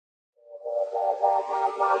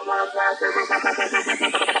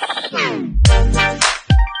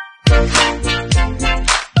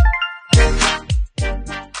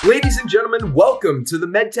Ladies and gentlemen, welcome to the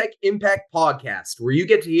MedTech Impact Podcast, where you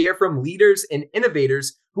get to hear from leaders and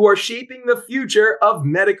innovators who are shaping the future of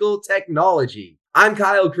medical technology. I'm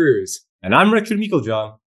Kyle Kruse. And I'm Richard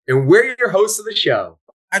Meiklejohn. And we're your hosts of the show.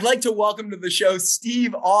 I'd like to welcome to the show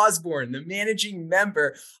Steve Osborn, the managing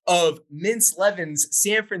member of Mintz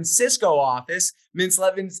San Francisco office.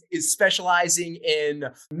 Mintz is specializing in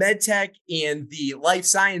medtech and the life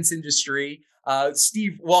science industry.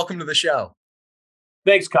 Steve, welcome to the show.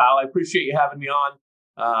 Thanks, Kyle. I appreciate you having me on.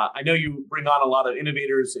 I know you bring on a lot of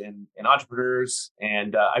innovators and entrepreneurs,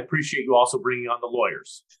 and I appreciate you also bringing on the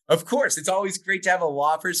lawyers. Of course. It's always great to have a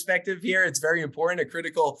law perspective here. It's very important, a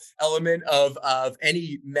critical element of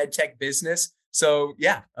any medtech business. So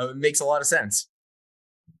yeah, it makes a lot of sense.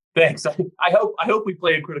 Thanks. I hope we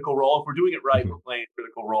play a critical role. If we're doing it right, we're playing a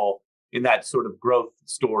critical role in that sort of growth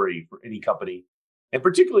story for any company. And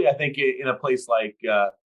particularly, I think, in a place like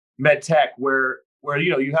medtech, where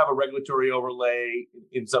you have a regulatory overlay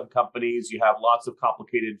in some companies, you have lots of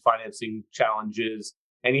complicated financing challenges,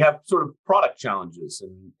 and you have sort of product challenges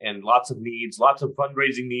and lots of needs, lots of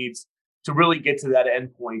fundraising needs to really get to that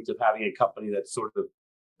end point of having a company that's sort of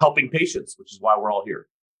helping patients, which is why we're all here.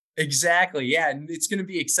 Exactly. Yeah. And it's going to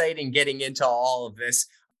be exciting getting into all of this.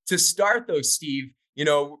 To start though, Steve,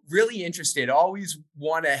 really interested, always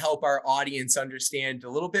want to help our audience understand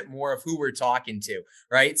a little bit more of who we're talking to,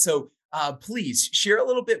 right? So please share a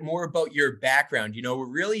little bit more about your background. We're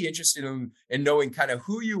really interested in knowing kind of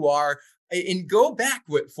who you are, and go back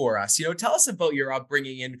for us. Tell us about your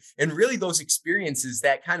upbringing and really those experiences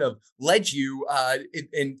that kind of led you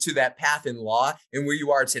into that path in law and where you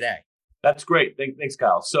are today. That's great. Thanks,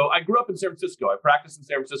 Kyle. So I grew up in San Francisco. I practice in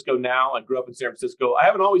San Francisco now. I grew up in San Francisco. I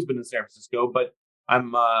haven't always been in San Francisco, but I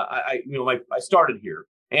started here.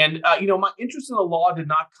 And my interest in the law did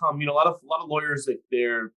not come. A lot of lawyers,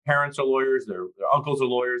 their parents are lawyers, their uncles are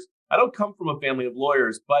lawyers. I don't come from a family of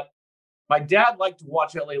lawyers, but my dad liked to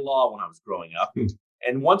watch LA Law when I was growing up.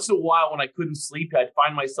 And once in a while, when I couldn't sleep, I'd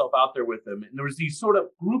find myself out there with him. And there was these sort of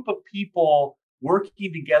group of people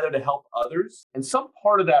working together to help others. And some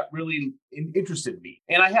part of that really interested me.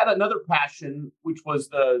 And I had another passion, which was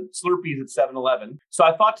the Slurpees at 7-Eleven. So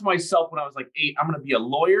I thought to myself when I was like 8, I'm going to be a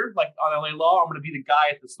lawyer, like on LA Law. I'm going to be the guy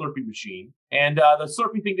at the Slurpee machine. And the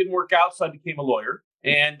Slurpee thing didn't work out, so I became a lawyer.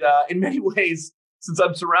 And in many ways, since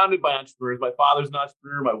I'm surrounded by entrepreneurs, my father's an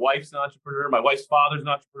entrepreneur, my wife's an entrepreneur, my wife's father's an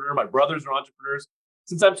entrepreneur, my brothers are entrepreneurs.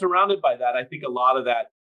 Since I'm surrounded by that, I think a lot of that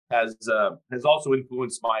has also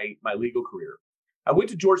influenced my legal career. I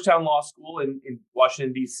went to Georgetown Law School in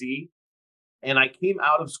Washington, D.C., and I came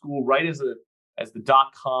out of school right as the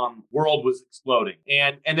dot-com world was exploding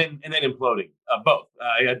and then imploding. Both.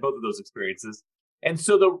 I had both of those experiences. And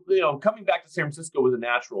so coming back to San Francisco was a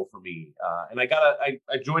natural for me. And I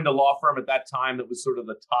joined a law firm at that time that was sort of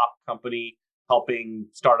the top company helping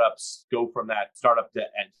startups go from that startup to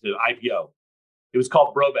IPO. It was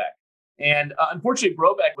called Brobeck. And unfortunately,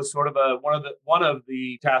 Brobeck was sort of one of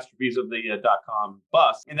the catastrophes of the dot-com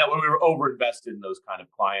bust, in that we were overinvested in those kind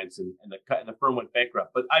of clients, and the firm went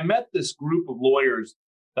bankrupt. But I met this group of lawyers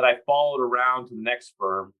that I followed around to the next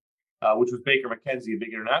firm, which was Baker McKenzie, a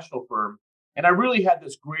big international firm. And I really had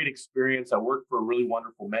this great experience. I worked for a really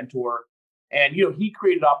wonderful mentor, and he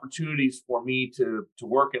created opportunities for me to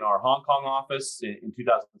work in our Hong Kong office in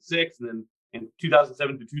 2006, and then in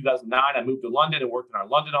 2007 to 2009, I moved to London and worked in our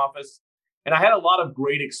London office. And I had a lot of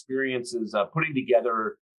great experiences putting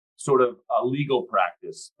together sort of a legal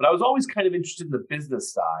practice. But I was always kind of interested in the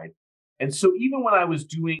business side. And so even when I was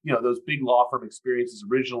doing, those big law firm experiences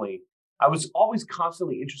originally, I was always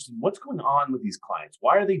constantly interested in what's going on with these clients.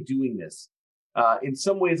 Why are they doing this? In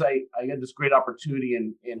some ways, I had this great opportunity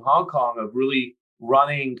in Hong Kong of really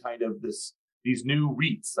running kind of these new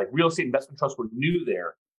REITs, like real estate investment trusts were new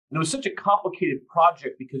there. And it was such a complicated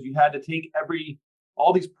project because you had to take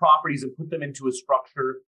all these properties and put them into a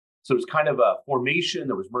structure. So it was kind of a formation,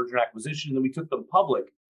 there was merger and acquisition, and then we took them public.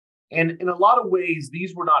 And in a lot of ways,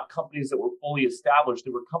 these were not companies that were fully established.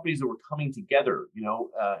 They were companies that were coming together,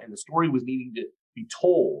 and the story was needing to be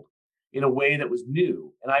told in a way that was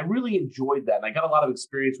new. And I really enjoyed that. And I got a lot of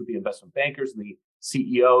experience with the investment bankers and the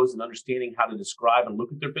CEOs and understanding how to describe and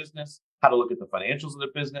look at their business, how to look at the financials of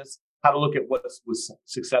their business, how to look at what was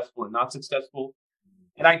successful and not successful.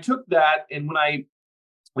 And I took that, and when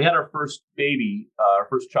we had our first baby, our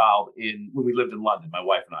first child when we lived in London, my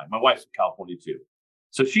wife and I. My wife's from California too.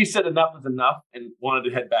 So she said enough is enough and wanted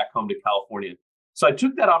to head back home to California. So I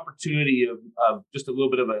took that opportunity of just a little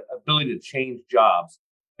bit of an ability to change jobs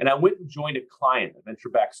And I went and joined a client, a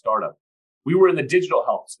venture-backed startup. We were in the digital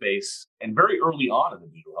health space and very early on in the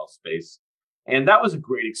digital health space. And that was a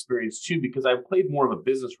great experience too, because I played more of a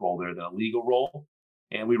business role there than a legal role.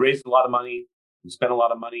 And we raised a lot of money. We spent a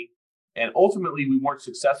lot of money. And ultimately, we weren't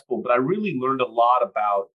successful, but I really learned a lot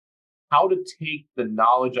about how to take the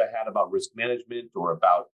knowledge I had about risk management or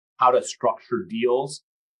about how to structure deals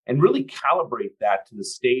and really calibrate that to the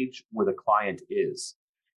stage where the client is.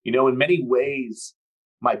 In many ways,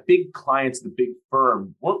 my big clients, the big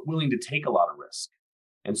firm, weren't willing to take a lot of risk.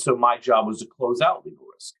 And so my job was to close out legal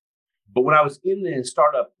risk. But when I was in the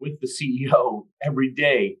startup with the CEO every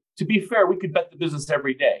day, to be fair, we could bet the business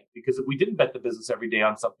every day, because if we didn't bet the business every day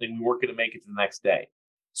on something, we weren't going to make it to the next day.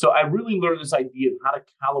 So I really learned this idea of how to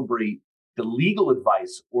calibrate the legal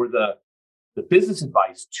advice or the business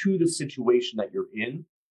advice to the situation that you're in.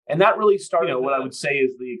 And that really started, what I would say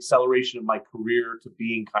is the acceleration of my career to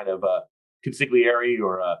being kind of a consigliere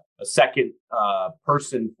or a second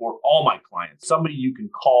person for all my clients, somebody you can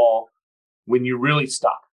call when you're really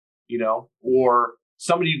stuck, or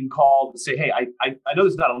somebody you can call to say, hey, I know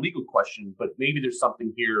this is not a legal question, but maybe there's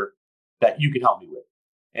something here that you can help me with.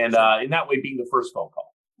 And in that way, being the first phone call.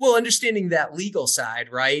 Well, understanding that legal side,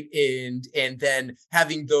 right? And then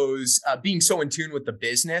having those being so in tune with the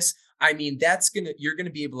business. I mean, you're gonna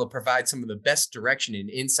be able to provide some of the best direction and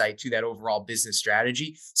insight to that overall business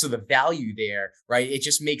strategy. So the value there, right? It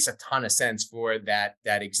just makes a ton of sense for that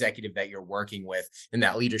executive that you're working with and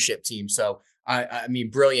that leadership team. So I mean,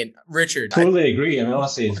 brilliant, Richard. Totally agree. I mean,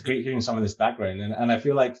 honestly, it's great hearing some of this background, and I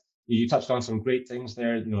feel like you touched on some great things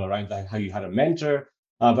there. Around how you had a mentor,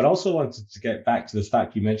 but also wanted to get back to the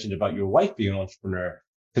fact you mentioned about your wife being an entrepreneur,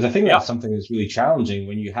 because I think that's something that's really challenging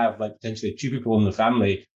when you have like potentially two people in the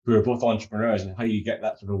family who are both entrepreneurs, and how you get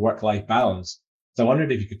that sort of work-life balance. So I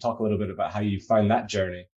wondered if you could talk a little bit about how you found that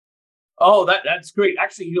journey. Oh, that's great.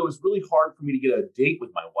 Actually, it was really hard for me to get a date with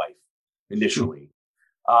my wife initially.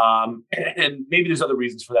 And maybe there's other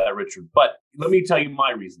reasons for that, Richard, but let me tell you my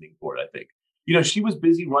reasoning for it. I think, she was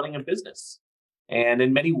busy running a business. And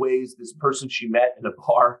in many ways, this person she met in a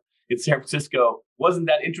bar in San Francisco wasn't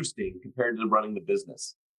that interesting compared to running the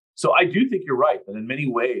business. So I do think you're right that in many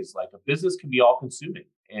ways, like a business can be all consuming,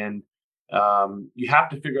 and you have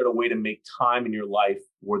to figure out a way to make time in your life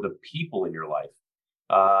for the people in your life.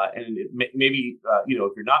 And maybe, if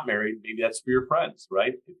you're not married, maybe that's for your friends,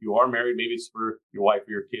 right? If you are married, maybe it's for your wife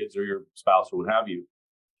or your kids or your spouse or what have you.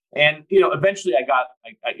 And, eventually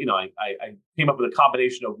I came up with a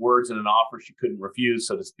combination of words and an offer she couldn't refuse,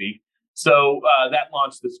 so to speak. So that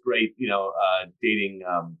launched this great, dating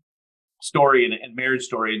story and marriage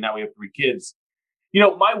story. And now we have 3 kids.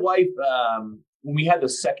 My wife, when we had the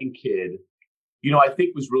second kid, I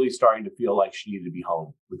think was really starting to feel like she needed to be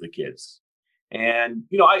home with the kids. And,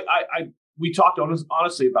 we talked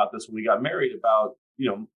honestly about this when we got married about,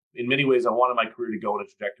 in many ways, I wanted my career to go in a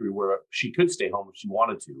trajectory where she could stay home if she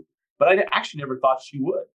wanted to, but I actually never thought she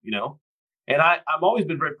would, and I've always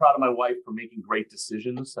been very proud of my wife for making great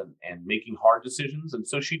decisions and making hard decisions. And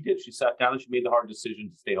so she did. She sat down and she made the hard decision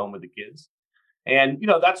to stay home with the kids. And,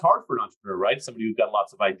 that's hard for an entrepreneur, right? Somebody who's got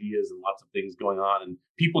lots of ideas and lots of things going on, and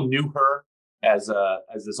people knew her as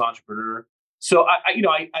this entrepreneur. So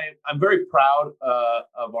I'm very proud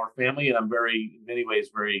of our family, and I'm in many ways,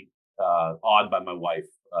 very awed by my wife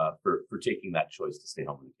for taking that choice to stay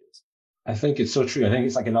home with the kids. I think it's so true. I think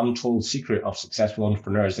it's like an untold secret of successful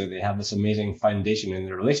entrepreneurs that they have this amazing foundation in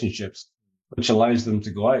their relationships, which allows them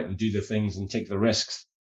to go out and do the things and take the risks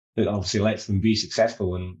that obviously lets them be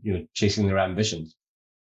successful and chasing their ambitions.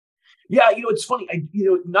 Yeah, it's funny.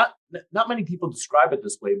 Not many people describe it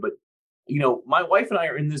this way, but my wife and I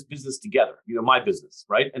are in this business together. My business,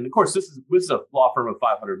 right? And of course, this is a law firm of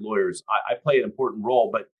 500 lawyers. I play an important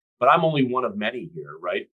role, but I'm only one of many here,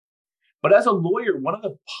 right? But as a lawyer, one of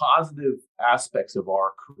the positive aspects of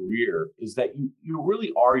our career is that you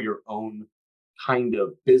really are your own kind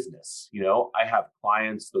of business. I have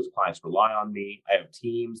clients; those clients rely on me. I have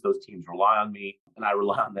teams; those teams rely on me, and I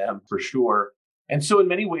rely on them for sure. And so in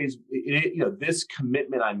many ways, this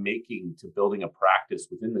commitment I'm making to building a practice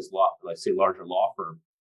within this larger law firm,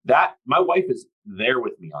 that my wife is there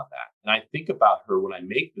with me on that. And I think about her when I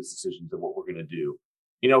make the decisions of what we're going to do.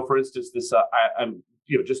 For instance, I'm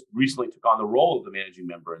just recently took on the role of the managing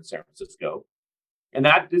member in San Francisco. And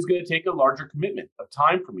that is going to take a larger commitment of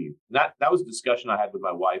time from you. And that was a discussion I had with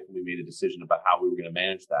my wife, and we made a decision about how we were going to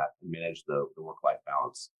manage that and manage the work-life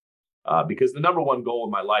balance. Because the number one goal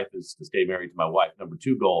of my life is to stay married to my wife. Number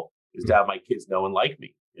 2 goal is to have my kids know and like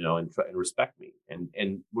me, and respect me.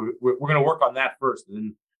 And we're going to work on that first. And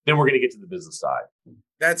then then we're going to get to the business side.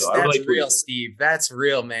 That's real, Steve. That's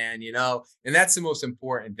real, man. And that's the most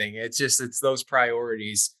important thing. It's those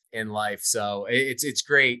priorities in life. So it's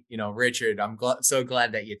great. Richard, I'm so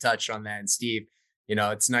glad that you touched on that. And Steve,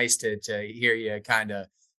 it's nice to hear you kind of,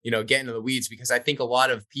 get into the weeds, because I think a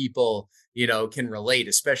lot of people, can relate,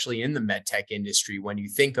 especially in the medtech industry, when you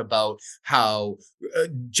think about how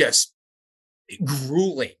just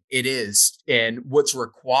grueling it is and what's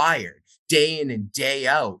required day in and day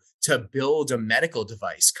out to build a medical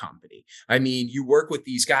device company. I mean, you work with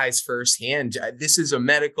these guys firsthand. This is a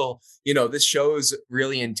medical, this show is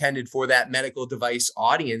really intended for that medical device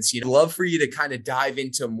audience. I'd love for you to kind of dive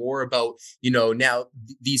into more about, now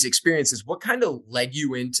these experiences. What kind of led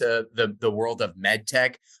you into the world of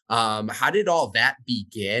medtech? How did all that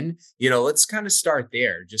begin? Let's kind of start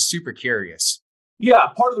there. Just super curious. Yeah,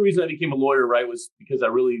 part of the reason I became a lawyer, right, was because I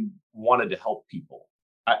really wanted to help people.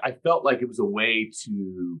 I felt like it was a way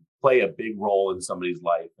to play a big role in somebody's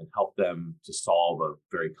life and help them to solve a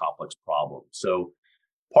very complex problem. So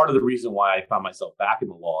part of the reason why I found myself back in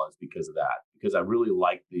the law is because of that, because I really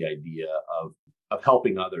liked the idea of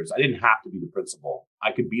helping others. I didn't have to be the principal.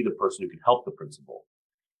 I could be the person who could help the principal.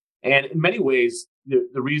 And in many ways,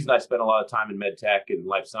 the reason I spent a lot of time in medtech and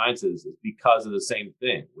life sciences is because of the same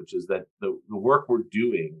thing, which is that the work we're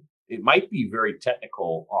doing, it might be very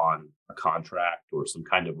technical on a contract or some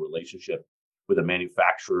kind of relationship with a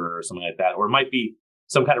manufacturer or something like that, or it might be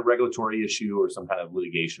some kind of regulatory issue or some kind of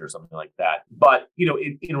litigation or something like that. But,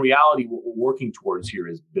 in reality, what we're working towards here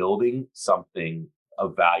is building something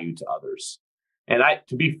of value to others. And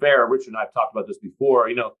to be fair, Richard and I have talked about this before,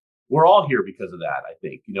 we're all here because of that, I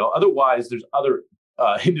think. Otherwise, there's other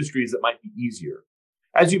industries that might be easier.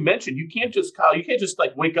 As you mentioned, Kyle, you can't just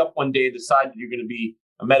like wake up one day and decide that you're going to be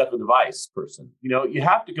a medical device person. You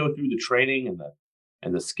have to go through the training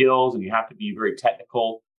and the skills, and you have to be very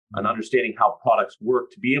technical and understanding how products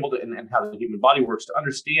work to be able to, and how the human body works, to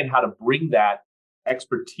understand how to bring that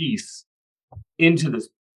expertise into this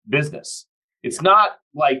business. It's not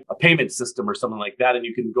like a payment system or something like that, and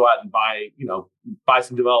you can go out and buy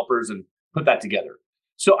some developers and put that together.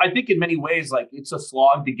 So I think in many ways, like, it's a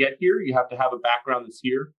slog to get here. You have to have a background that's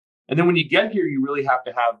here. And then when you get here, you really have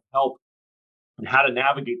to have help in how to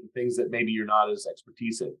navigate the things that maybe you're not as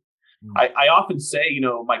expertise in. I often say,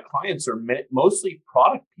 my clients are mostly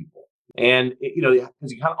product people, and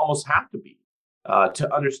because you kind of almost have to be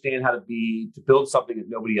to understand how to build something that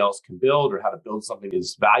nobody else can build, or how to build something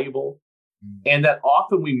that's valuable. And that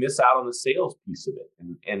often we miss out on the sales piece of it.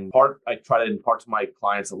 And I try to impart to my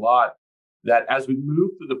clients a lot that as we move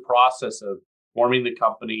through the process of forming the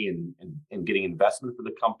company and getting investment for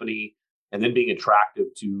the company, and then being attractive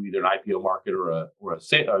to either an IPO market or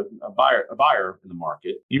a buyer in the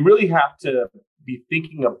market, you really have to be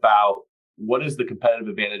thinking about what is the competitive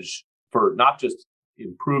advantage for not just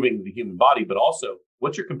improving the human body, but also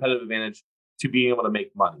what's your competitive advantage to being able to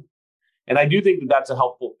make money. And I do think that that's a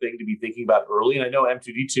helpful thing to be thinking about early. And I know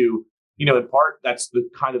M2D2, in part, that's the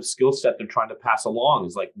kind of skill set they're trying to pass along,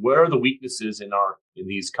 is like, where are the weaknesses in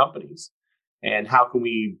these companies? And how can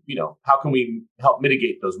we help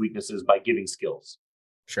mitigate those weaknesses by giving skills?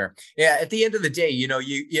 Sure. Yeah. At the end of the day, you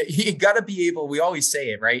got to be able, we always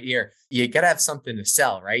say it right here, you got to have something to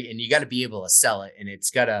sell, right? And you got to be able to sell it, and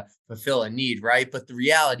it's got to fulfill a need, right? But the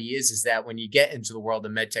reality is that when you get into the world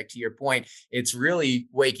of medtech, to your point, it's really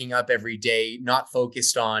waking up every day, not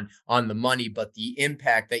focused on the money, but the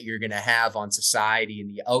impact that you're going to have on society and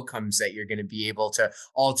the outcomes that you're going to be able to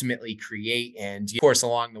ultimately create. And of course,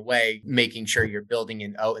 along the way, making sure you're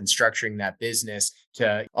building out and structuring that business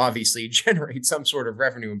to obviously generate some sort of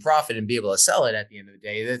revenue and profit and be able to sell it at the end of the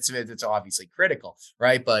day. That's obviously critical,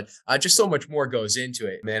 right? But just so much more goes into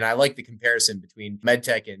it. And I like the comparison between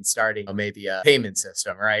medtech and starting maybe a payment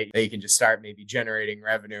system, right? That you can just start maybe generating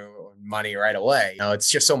revenue or money right away. It's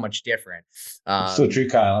just so much different. So true,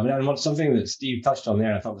 Kyle. I mean, and something that Steve touched on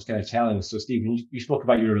there, I thought was kind of telling. So, Steve, when you spoke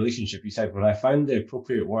about your relationship, you said, "When I found the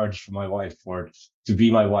appropriate words for my wife, or to be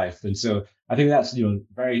my wife," and so I think that's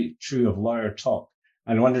very true of lawyer talk.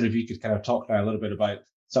 And I wondered if you could kind of talk now a little bit about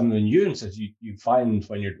some of the nuances you find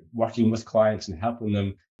when you're working with clients and helping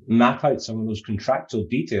them map out some of those contractual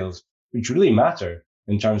details, which really matter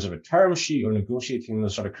in terms of a term sheet or negotiating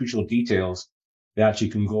those sort of crucial details that actually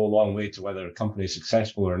can go a long way to whether a company is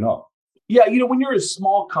successful or not. Yeah, when you're a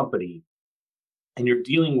small company and you're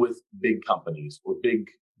dealing with big companies or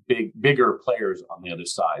bigger players on the other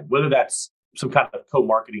side, whether that's some kind of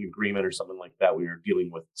co-marketing agreement or something like that, where you're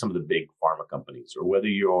dealing with some of the big pharma companies, or whether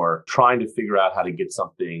you're trying to figure out how to get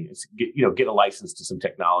a license to some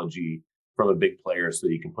technology from a big player so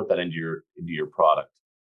that you can put that into your product.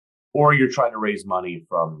 or you're trying to raise money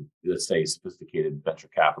from, let's say, sophisticated venture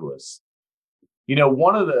capitalists.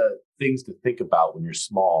 One of the things to think about when you're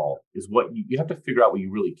small is what you have to figure out what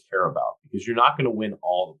you really care about, because you're not going to win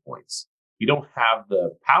all the points. You don't have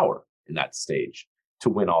the power in that stage to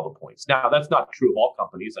win all the points. Now, that's not true of all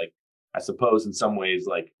companies. Like, I suppose in some ways,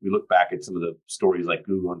 like we look back at some of the stories like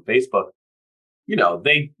Google and Facebook,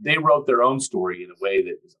 they wrote their own story in a way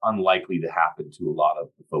that is unlikely to happen to a lot of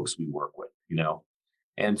the folks we work with,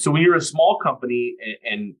 And so when you're a small company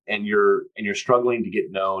and you're struggling to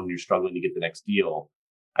get known, you're struggling to get the next deal,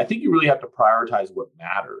 I think you really have to prioritize what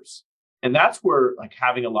matters. And that's where like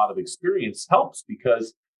having a lot of experience helps,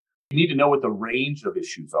 because you need to know what the range of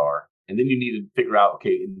issues are. And then you need to figure out,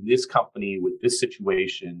 okay, in this company, with this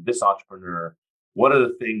situation, this entrepreneur, what are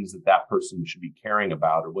the things that person should be caring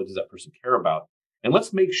about, or what does that person care about? And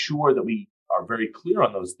let's make sure that we are very clear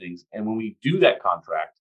on those things. And when we do that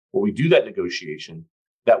contract or we do that negotiation,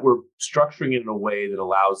 that we're structuring it in a way that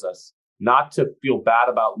allows us not to feel bad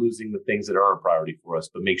about losing the things that are a priority for us,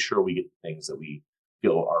 but make sure we get the things that we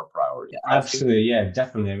feel are a priority. Yeah, absolutely. Yeah,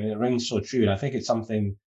 definitely. I mean, it rings so true. And I think it's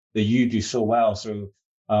something that you do so well. So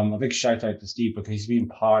a big shout out to Steve, because he's been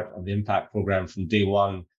part of the Impact program from day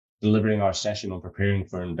one, delivering our session on preparing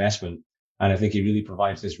for investment. And I think he really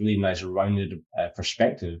provides this really nice rounded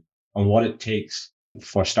perspective on what it takes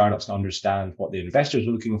for startups to understand what the investors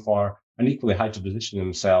are looking for, and equally how to position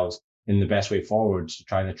themselves in the best way forwards to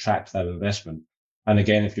try and attract that investment. And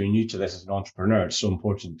again, if you're new to this as an entrepreneur, it's so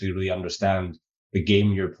important to really understand the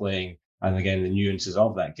game you're playing, and again, the nuances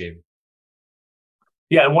of that game.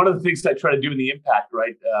 Yeah, and one of the things I try to do in the Impact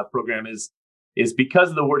program is because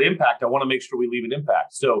of the word impact, I want to make sure we leave an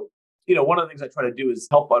impact. So, one of the things I try to do is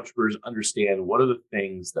help entrepreneurs understand what are the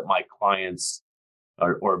things that my clients,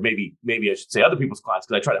 or maybe I should say other people's clients,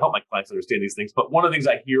 because I try to help my clients understand these things. But one of the things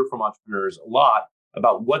I hear from entrepreneurs a lot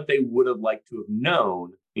about what they would have liked to have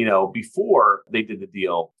known, before they did the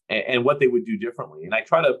deal, and what they would do differently. And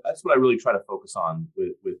that's what I really try to focus on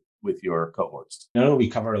with your cohorts. I know we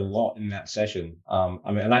cover a lot in that session.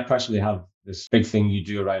 And I personally have this big thing you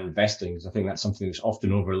do around investing, because I think that's something that's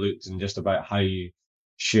often overlooked, and just about how you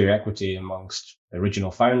share equity amongst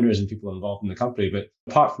original founders and people involved in the company. But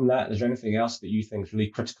apart from that, is there anything else that you think is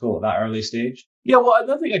really critical at that early stage? Yeah, well,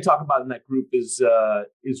 another thing I talk about in that group is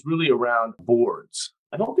really around boards.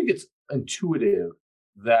 I don't think it's intuitive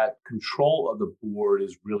that control of the board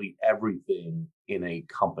is really everything in a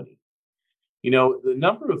company. The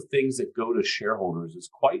number of things that go to shareholders is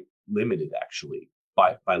quite limited, actually,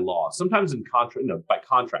 by law. Sometimes by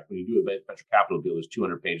contract, when you do a venture capital deal, there's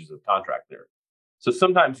 200 pages of contract there. So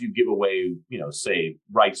sometimes you give away, say,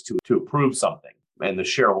 rights to approve something, and the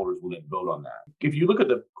shareholders will then vote on that. If you look at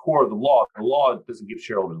the core of the law doesn't give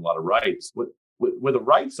shareholders a lot of rights. Where the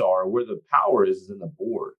rights are, where the power is in the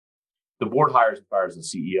board. The board hires and fires the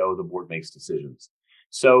CEO. The board makes decisions.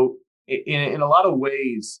 So in a lot of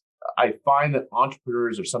ways, I find that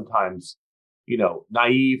entrepreneurs are sometimes,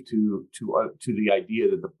 naive to the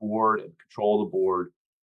idea that the board and control of the board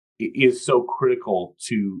is so critical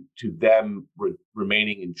to them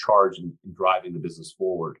remaining in charge and driving the business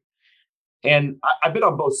forward. And I've been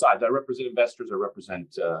on both sides. I represent investors. I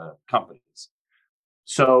represent companies.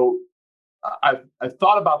 So I've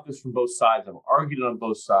thought about this from both sides. I've argued on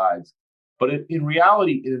both sides. But in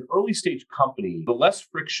reality, in an early stage company, the less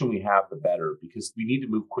friction we have, the better, because we need to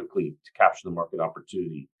move quickly to capture the market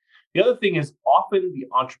opportunity. The other thing is, often the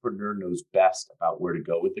entrepreneur knows best about where to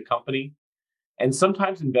go with the company. And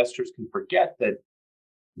sometimes investors can forget that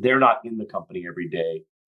they're not in the company every day,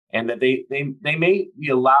 and that they may be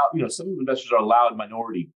allowed, some investors are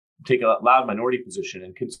take a loud minority position,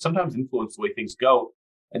 and can sometimes influence the way things go.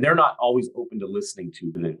 And they're not always open to listening to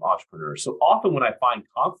the entrepreneur. So often when I find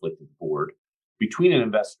conflict at the board between an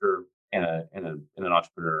investor and an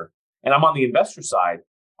entrepreneur, and I'm on the investor side,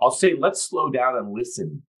 I'll say, let's slow down and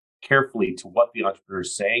listen carefully to what the entrepreneur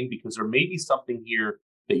is saying, because there may be something here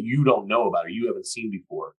that you don't know about or you haven't seen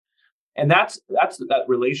before. And that's that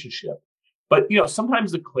relationship. But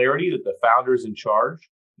sometimes the clarity that the founder is in charge,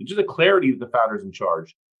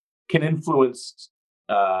 can influence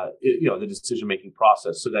the decision-making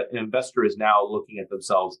process, so that an investor is now looking at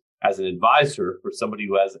themselves as an advisor for somebody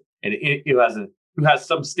who has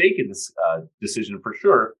some stake in this decision for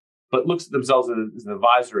sure, but looks at themselves as an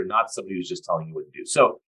advisor and not somebody who's just telling you what to do.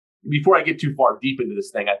 So before I get too far deep into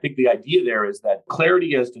this thing, I think the idea there is that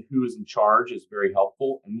clarity as to who is in charge is very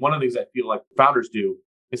helpful. And one of the things I feel like founders do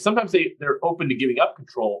is sometimes they're open to giving up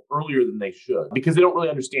control earlier than they should, because they don't really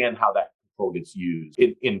understand how that control gets used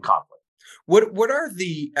in conflict. What are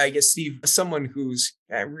the, I guess, Steve, someone who's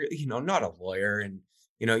not a lawyer and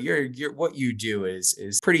you're what you do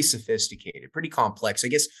is pretty sophisticated, pretty complex. I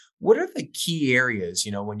guess, what are the key areas,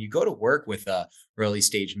 when you go to work with a early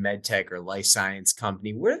stage med tech or life science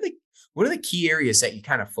company, what are the key areas that you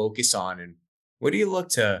kind of focus on, and what do you look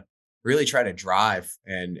to really try to drive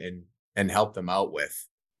and help them out with?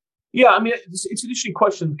 Yeah, I mean, it's an interesting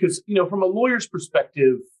question because, from a lawyer's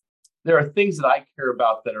perspective, there are things that I care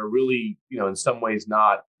about that are really, in some ways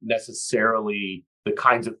not necessarily the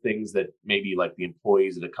kinds of things that maybe like the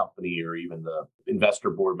employees at a company or even the investor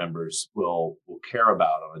board members will care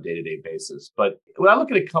about on a day-to-day basis. But when I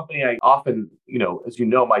look at a company, I often, as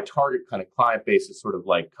my target kind of client base is sort of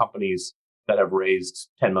like companies that have raised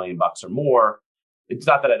 10 million bucks or more. It's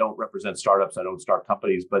not that I don't represent startups, I don't start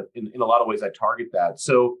companies, but in a lot of ways I target that.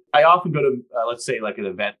 So I often go to, let's say, like an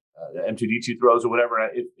event, M2D2 throws or whatever.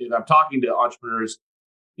 If I'm talking to entrepreneurs,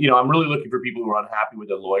 I'm really looking for people who are unhappy with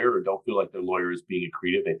their lawyer or don't feel like their lawyer is being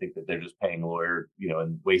accretive. They think that they're just paying a lawyer,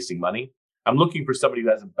 and wasting money. I'm looking for somebody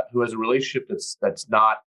who has a relationship that's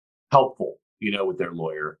not helpful, with their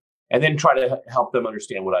lawyer, and then try to help them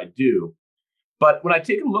understand what I do. But when I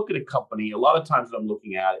take a look at a company, a lot of times what I'm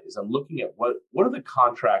looking at is I'm looking at what are the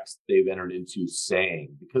contracts they've entered into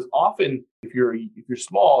saying. Because often if you're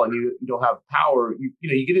small and you don't have power, you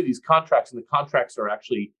get into these contracts and the contracts are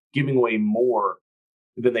actually giving away more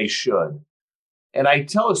than they should. And I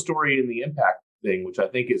tell a story in the impact thing, which I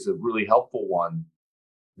think is a really helpful one,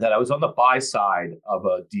 that I was on the buy side of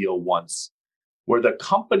a deal once where the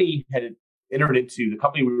company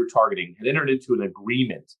we were targeting had entered into an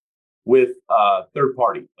agreement with a third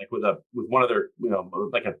party, like with one of their,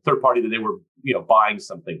 like a third party that they were, buying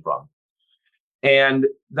something from. And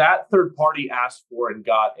that third party asked for and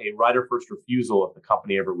got a right of first refusal if the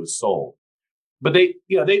company ever was sold. But they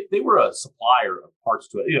were a supplier of parts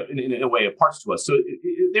to it, in a way, of parts to us. So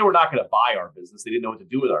they were not going to buy our business. They didn't know what to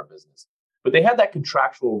do with our business, but they had that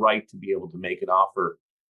contractual right to be able to make an offer.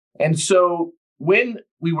 And so when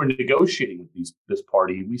we were negotiating with this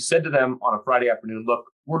party, we said to them on a Friday afternoon, look,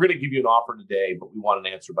 we're going to give you an offer today, but we want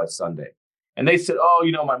an answer by Sunday. And they said, oh,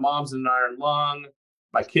 my mom's in an iron lung.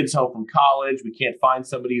 My kid's home from college. We can't find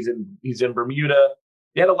somebody. He's in Bermuda.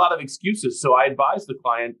 They had a lot of excuses. So I advised the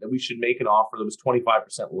client that we should make an offer that was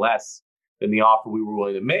 25% less than the offer we were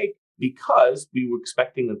willing to make, because we were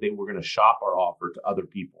expecting that they were going to shop our offer to other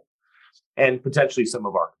people and potentially some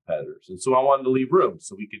of our competitors. And so I wanted to leave room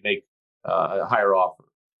so we could make a higher offer.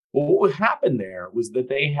 Well, what would happen there was that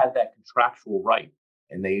they had that contractual right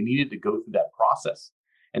and they needed to go through that process.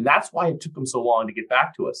 And that's why it took them so long to get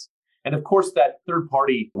back to us. And of course, that third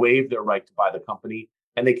party waived their right to buy the company,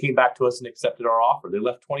 and they came back to us and accepted our offer. They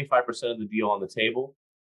left 25% of the deal on the table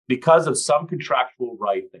because of some contractual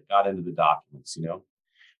right that got into the documents,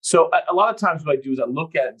 So a lot of times what I do is I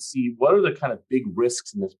look at it and see what are the kind of big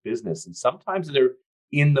risks in this business. And sometimes they're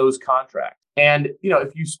in those contracts. And,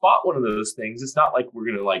 if you spot one of those things, it's not like we're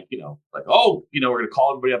going to we're going to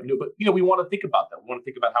call everybody up and do it. But, we want to think about that. We want to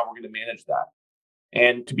think about how we're going to manage that.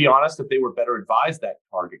 And to be honest, if they were better advised, that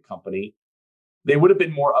target company, they would have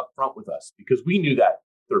been more upfront with us because we knew that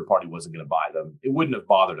third party wasn't going to buy them. It wouldn't have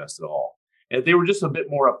bothered us at all. And if they were just a bit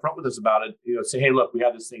more upfront with us about it, say, hey, look, we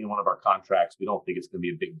have this thing in one of our contracts. We don't think it's going to be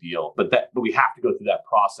a big deal, but we have to go through that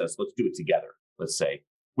process. Let's do it together. Let's say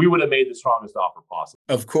we would have made the strongest offer possible.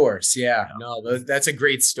 Of course. Yeah. No, that's a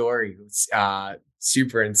great story. It's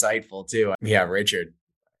super insightful too. Yeah, Richard.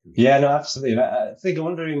 Yeah, no, absolutely. And I think I'm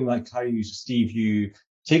wondering how Steve, you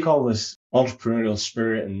take all this entrepreneurial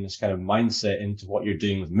spirit and this kind of mindset into what you're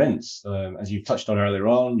doing with Mintz. As you touched on earlier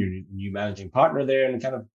on, your new managing partner there, and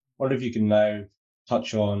kind of wonder if you can now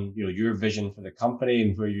touch on, your vision for the company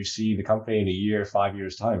and where you see the company in a year, 5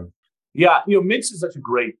 years time. Yeah, Mintz is such a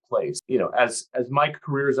great place. As my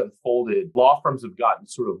career has unfolded, law firms have gotten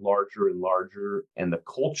sort of larger and larger, and the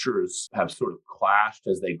cultures have sort of clashed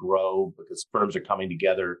as they grow because firms are coming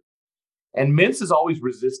together. And Mintz has always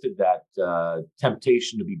resisted that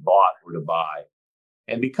temptation to be bought or to buy.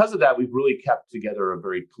 And because of that, we've really kept together a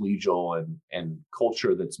very collegial and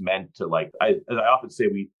culture that's meant to, as I often say,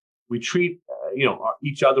 we treat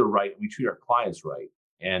each other right, and we treat our clients right.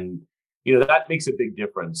 And that makes a big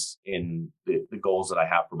difference in the goals that I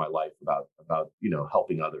have for my life about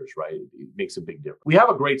helping others, right? It makes a big difference. We have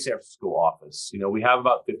a great San Francisco office. We have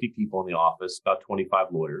about 50 people in the office, about 25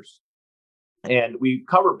 lawyers. And we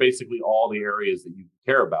cover basically all the areas that you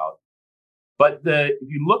care about. But if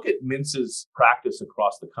you look at Mintz's practice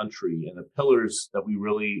across the country and the pillars that we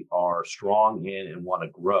really are strong in and want to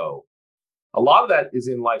grow, a lot of that is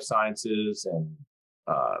in life sciences and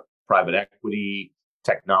private equity,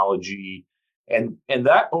 technology, And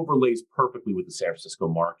that overlays perfectly with the San Francisco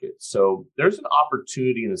market. So there's an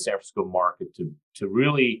opportunity in the San Francisco market to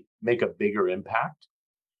really make a bigger impact.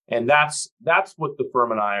 And that's what the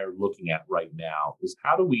firm and I are looking at right now, is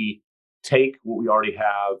how do we take what we already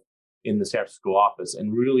have in the San Francisco office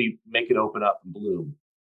and really make it open up and bloom.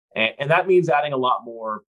 And that means adding a lot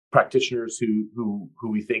more practitioners who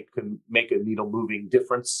we think can make a needle moving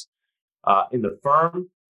difference in the firm.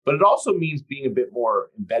 But it also means being a bit more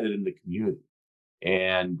embedded in the community.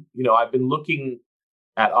 And, I've been looking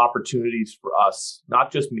at opportunities for us,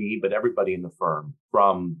 not just me, but everybody in the firm,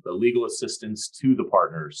 from the legal assistants to the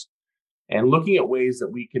partners, and looking at ways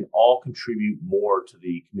that we can all contribute more to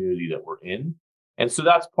the community that we're in. And so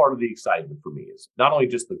that's part of the excitement for me, is not only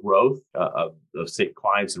just the growth of say,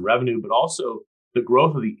 clients and revenue, but also the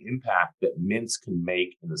growth of the impact that Mintz can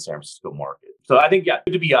make in the San Francisco market. So I think,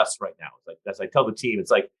 good to be us right now. It's like, as I tell the team,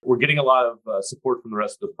 it's like we're getting a lot of support from the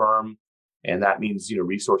rest of the firm. And that means,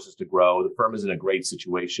 resources to grow. The firm is in a great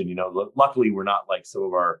situation. Luckily, we're not like some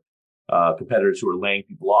of our competitors who are laying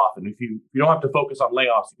people off. And if you don't have to focus on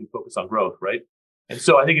layoffs, you can focus on growth, right? And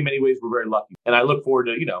so I think in many ways, we're very lucky. And I look forward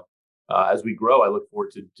to, as we grow, I look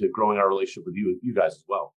forward to growing our relationship with you guys as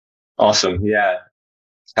well. Awesome. Yeah.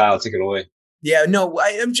 Kyle, take it away. Yeah, no, I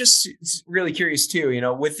am just really curious too,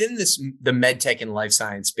 within the medtech and life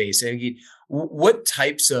science space, what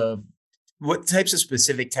types of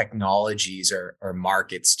specific technologies or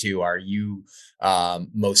markets too are you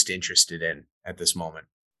most interested in at this moment?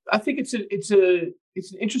 I think it's an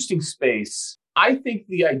interesting space. I think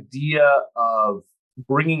the idea of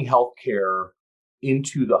bringing healthcare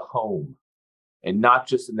into the home and not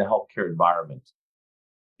just in the healthcare environment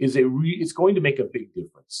it's going to make a big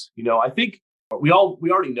difference. I think we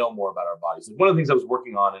already know more about our bodies. One of the things I was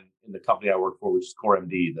working on in the company I work for, which is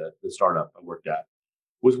CoreMD, the startup I worked at,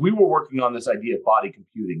 was we were working on this idea of body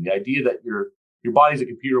computing, the idea that your body's a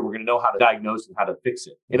computer. We're going to know how to diagnose and how to fix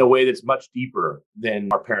it in a way that's much deeper than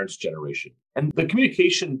our parents' generation. And the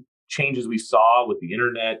communication changes we saw with the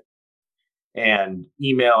internet and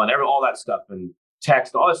email and all that stuff and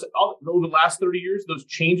text, all this, over the last 30 years, those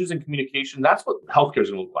changes in communication, that's what healthcare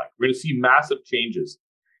is going to look like. We're going to see massive changes.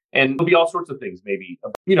 And there'll be all sorts of things, maybe,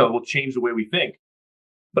 will change the way we think.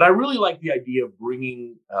 But I really like the idea of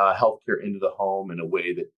bringing healthcare into the home in a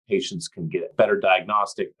way that patients can get better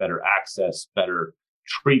diagnostic, better access, better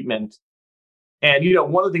treatment. And,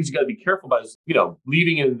 one of the things you got to be careful about is,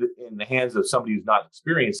 leaving it in the hands of somebody who's not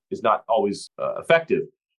experienced is not always effective.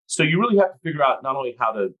 So you really have to figure out not only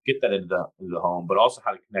how to get that into the home, but also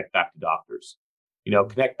how to connect back to doctors,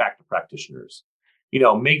 connect back to practitioners,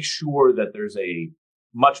 make sure that there's a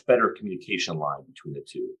much better communication line between the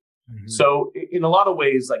two. Mm-hmm. So in a lot of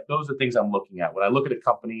ways, like those are things I'm looking at. When I look at a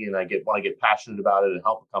company and want to get passionate about it and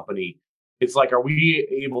help a company, it's like, are we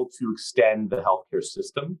able to extend the healthcare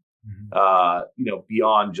system,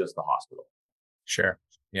 beyond just the hospital? Sure.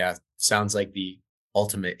 Yeah. Sounds like the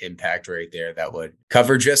ultimate impact right there that would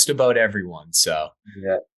cover just about everyone. So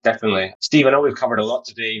yeah, definitely. Steve, I know we've covered a lot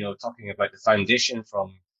today, talking about the foundation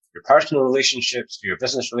from your personal relationships to your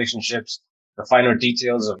business relationships, the finer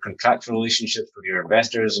details of contractual relationships with your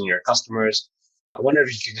investors and your customers. I wonder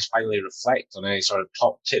if you could just finally reflect on any sort of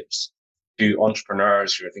top tips to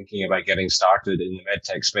entrepreneurs who are thinking about getting started in the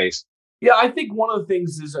medtech space. Yeah, I think one of the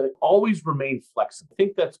things is always remain flexible. I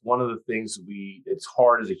think that's one of the things it's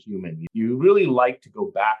hard as a human. You really like to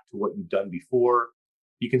go back to what you've done before.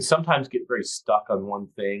 You can sometimes get very stuck on one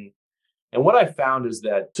thing. And what I found is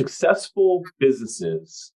that successful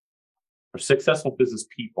businesses or successful business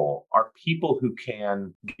people are people who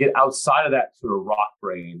can get outside of that sort of rock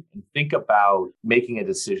brain and think about making a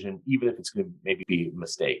decision, even if it's going to maybe be a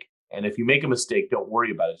mistake. And if you make a mistake, don't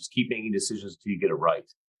worry about it. Just keep making decisions until you get it right.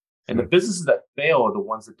 And the businesses that fail are the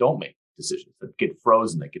ones that don't make decisions, that get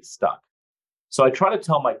frozen, that get stuck. So I try to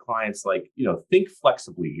tell my clients, think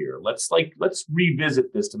flexibly here. Let's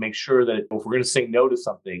revisit this to make sure that if we're going to say no to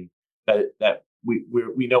something, that we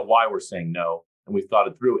know why we're saying no and we've thought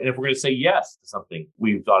it through. And if we're going to say yes to something,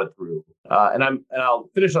 we've thought it through. And I'll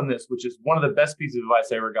finish on this, which is one of the best pieces of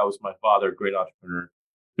advice I ever got was my father, a great entrepreneur,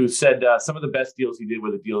 who said some of the best deals he did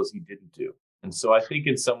were the deals he didn't do. And so I think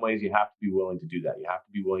in some ways you have to be willing to do that. You have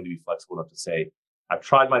to be willing to be flexible enough to say, I've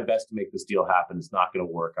tried my best to make this deal happen. It's not going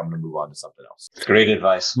to work. I'm going to move on to something else. Great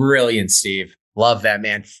advice. Brilliant, Steve. Love that,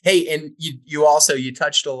 man. Hey, and you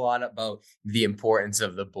touched a lot about the importance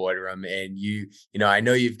of the boardroom, and I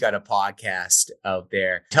know you've got a podcast out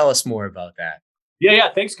there. Tell us more about that.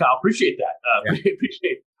 Yeah. Thanks, Kyle. Appreciate that.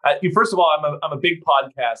 Appreciate it. First of all, I'm a big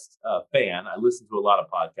podcast fan. I listen to a lot of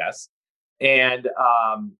podcasts. And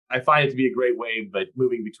I find it to be a great way, but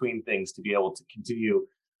moving between things to be able to continue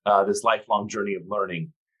this lifelong journey of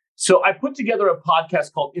learning. So I put together a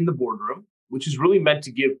podcast called In the Boardroom, which is really meant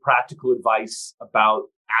to give practical advice about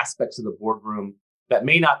aspects of the boardroom that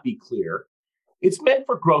may not be clear. It's meant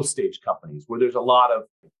for growth stage companies where there's a lot of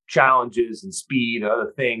challenges and speed and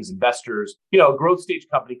other things, investors. A growth stage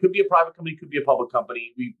company could be a private company, could be a public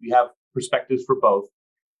company. We have perspectives for both.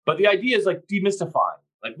 But the idea is like demystifying,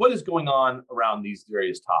 like what is going on around these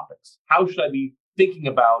various topics? How should I be thinking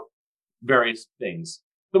about various things?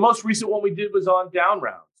 The most recent one we did was on down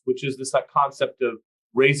rounds, which is this concept of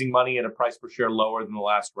raising money at a price per share lower than the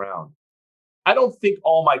last round. I don't think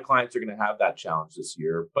all my clients are going to have that challenge this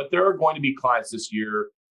year, but there are going to be clients this year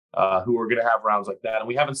who are going to have rounds like that. And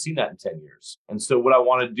we haven't seen that in 10 years. And so what I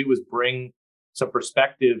want to do is bring some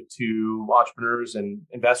perspective to entrepreneurs and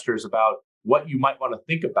investors about what you might want to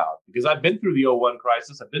think about. Because I've been through the '01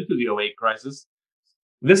 crisis. I've been through the '08 crisis.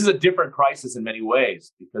 This is a different crisis in many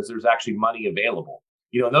ways because there's actually money available.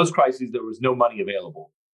 In those crises, there was no money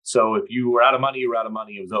available. So if you were out of money, you were out of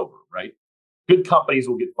money. It was over, right? Good companies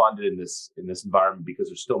will get funded in this environment because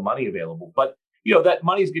there's still money available. But that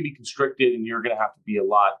money is going to be constricted, and you're going to have to be a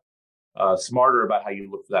lot smarter about how you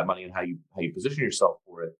look for that money and how you position yourself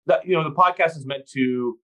for it. The podcast is meant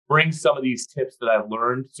to bring some of these tips that I've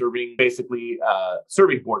learned serving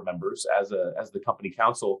board members as the company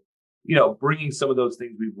counsel. Bringing some of those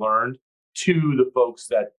things we've learned to the folks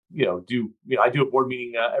that do. I do a board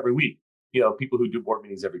meeting every week. People who do board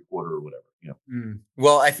meetings every quarter or whatever.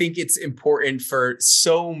 Well, I think it's important for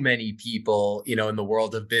so many people, in the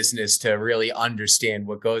world of business to really understand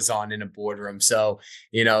what goes on in a boardroom. So,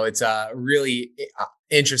 it's a really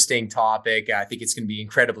interesting topic. I think it's going to be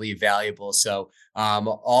incredibly valuable. So,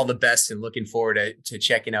 all the best and looking forward to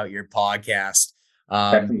checking out your podcast.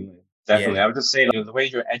 Definitely. Yeah. I would just say the way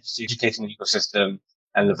you're educating the ecosystem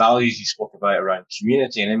and the values you spoke about around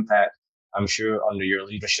community and impact. I'm sure under your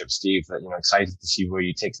leadership, Steve, that excited to see where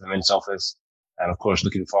you take the Mintz office, and of course,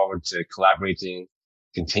 looking forward to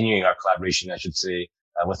continuing our collaboration, I should say,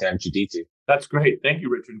 with M2D2. That's great. Thank you,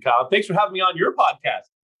 Richard and Kyle. Thanks for having me on your podcast.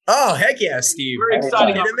 Oh, heck yeah, Steve. Very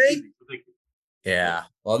exciting to me. Yeah.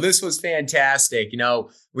 Well, this was fantastic.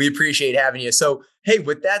 We appreciate having you. So, hey,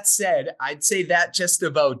 with that said, I'd say that just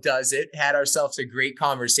about does it. Had ourselves a great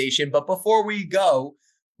conversation. But before we go,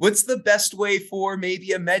 what's the best way for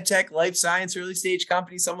maybe a medtech, life science, early stage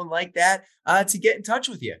company, someone like that, to get in touch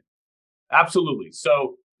with you? Absolutely.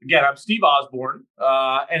 So again, I'm Steve Osborn.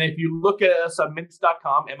 And if you look at us on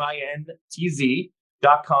Mintz.com,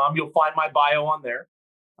 MINTZ.com, you'll find my bio on there.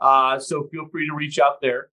 So feel free to reach out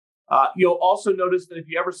there. You'll also notice that if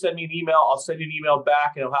you ever send me an email, I'll send you an email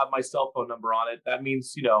back and it'll have my cell phone number on it. That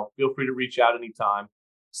means, feel free to reach out anytime.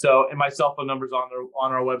 So, and my cell phone number's on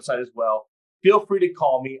our website as well. Feel free to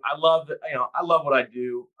call me. I love what I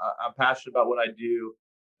do. I'm passionate about what I do.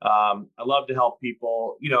 I love to help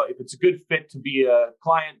people. If it's a good fit to be a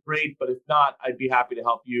client, great. But if not, I'd be happy to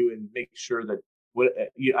help you and make sure that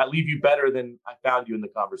I leave you better than I found you in the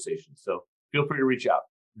conversation. So feel free to reach out.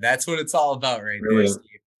 That's what it's all about right there, Steve.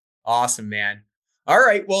 Awesome, man. All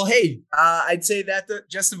right. Well, hey, I'd say that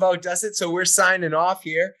just about does it. So we're signing off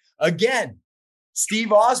here. Again,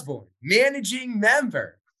 Steve Osborn, managing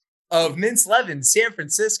member of Mintz Levin's San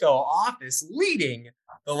Francisco office, leading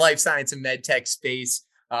the life science and medtech space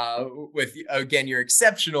with, again, your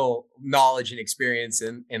exceptional knowledge and experience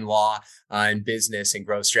in law and business and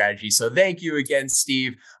growth strategy. So thank you again,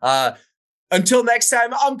 Steve. Until next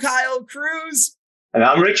time, I'm Kyle Kruse. And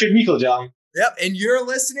I'm Richard Meiklejohn. Yep. And you're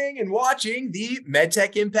listening and watching the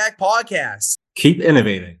MedTech Impact Podcast. Keep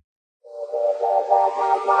innovating.